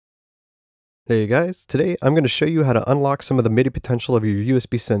Hey guys, today I'm going to show you how to unlock some of the MIDI potential of your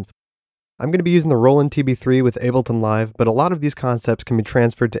USB synth. I'm going to be using the Roland TB-3 with Ableton Live, but a lot of these concepts can be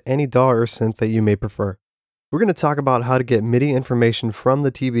transferred to any DAW or synth that you may prefer. We're going to talk about how to get MIDI information from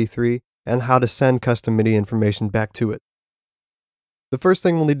the TB-3 and how to send custom MIDI information back to it. The first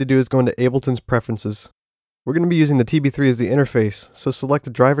thing we'll need to do is go into Ableton's preferences. We're going to be using the TB-3 as the interface, so select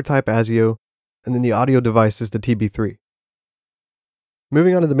the driver type ASIO, and then the audio device is the TB-3.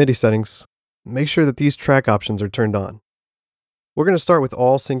 Moving on to the MIDI settings, make sure that these track options are turned on. We're going to start with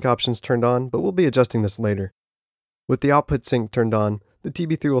all sync options turned on, but we'll be adjusting this later. With the output sync turned on, the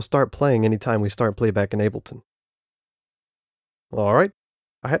TB-3 will start playing anytime we start playback in Ableton. Alright,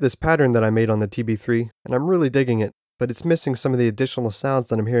 I have this pattern that I made on the TB-3, and I'm really digging it, but it's missing some of the additional sounds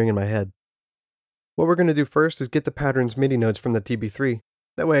that I'm hearing in my head. What we're going to do first is get the pattern's MIDI notes from the TB-3,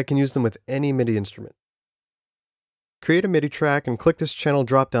 that way I can use them with any MIDI instrument. Create a MIDI track and click this channel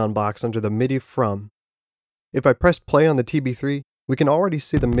drop-down box under the MIDI from. If I press play on the TB-3, we can already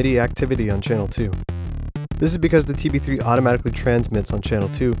see the MIDI activity on channel 2. This is because the TB-3 automatically transmits on channel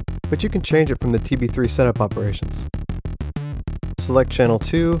 2, but you can change it from the TB-3 setup operations. Select channel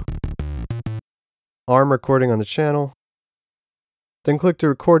 2, arm recording on the channel, then click the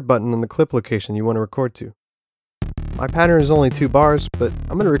record button on the clip location you want to record to. My pattern is only 2 bars, but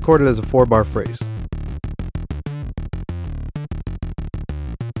I'm going to record it as a 4-bar phrase.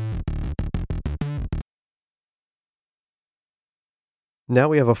 Now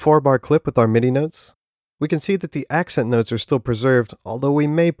we have a 4-bar clip with our MIDI notes. We can see that the accent notes are still preserved, although we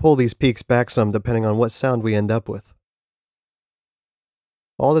may pull these peaks back some depending on what sound we end up with.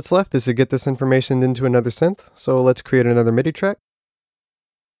 All that's left is to get this information into another synth, so let's create another MIDI track.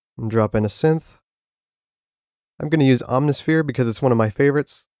 And drop in a synth. I'm going to use Omnisphere because it's one of my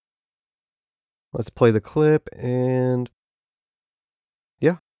favorites. Let's play the clip, and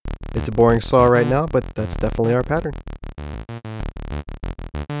yeah, it's a boring saw right now, but that's definitely our pattern.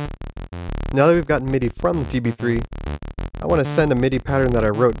 Now that we've gotten MIDI from the TB-3, I want to send a MIDI pattern that I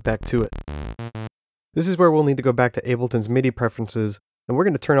wrote back to it. This is where we'll need to go back to Ableton's MIDI preferences, and we're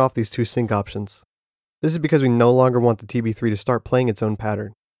going to turn off these 2 sync options. This is because we no longer want the TB-3 to start playing its own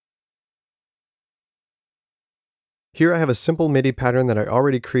pattern. Here I have a simple MIDI pattern that I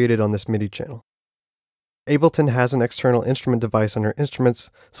already created on this MIDI channel. Ableton has an external instrument device under Instruments,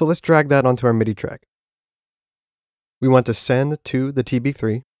 so let's drag that onto our MIDI track. We want to send to the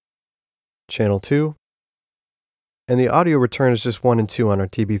TB-3, channel 2, and the audio return is just 1 and 2 on our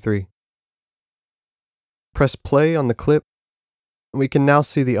TB-3. Press play on the clip, and we can now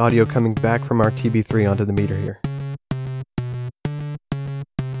see the audio coming back from our TB-3 onto the meter here.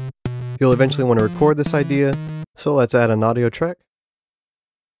 You'll eventually want to record this idea, so let's add an audio track.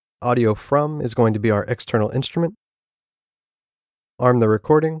 Audio from is going to be our external instrument. Arm the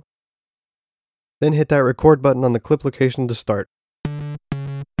recording, then hit that record button on the clip location to start.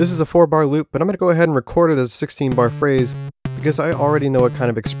 This is a 4-bar loop, but I'm going to go ahead and record it as a 16-bar phrase because I already know what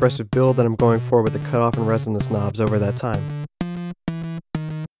kind of expressive build that I'm going for with the cutoff and resonance knobs over that time.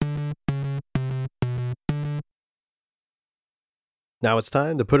 Now it's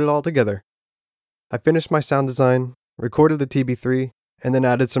time to put it all together. I finished my sound design, recorded the TB-3, and then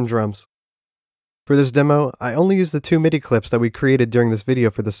added some drums. For this demo, I only used the 2 MIDI clips that we created during this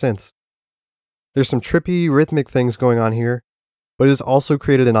video for the synths. There's some trippy, rhythmic things going on here, but it has also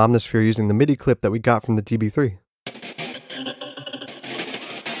created an Omnisphere using the MIDI clip that we got from the TB-3.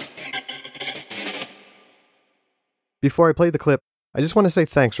 Before I play the clip, I just want to say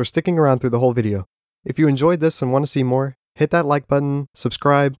thanks for sticking around through the whole video. If you enjoyed this and want to see more, hit that like button,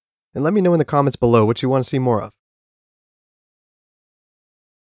 subscribe, and let me know in the comments below what you want to see more of.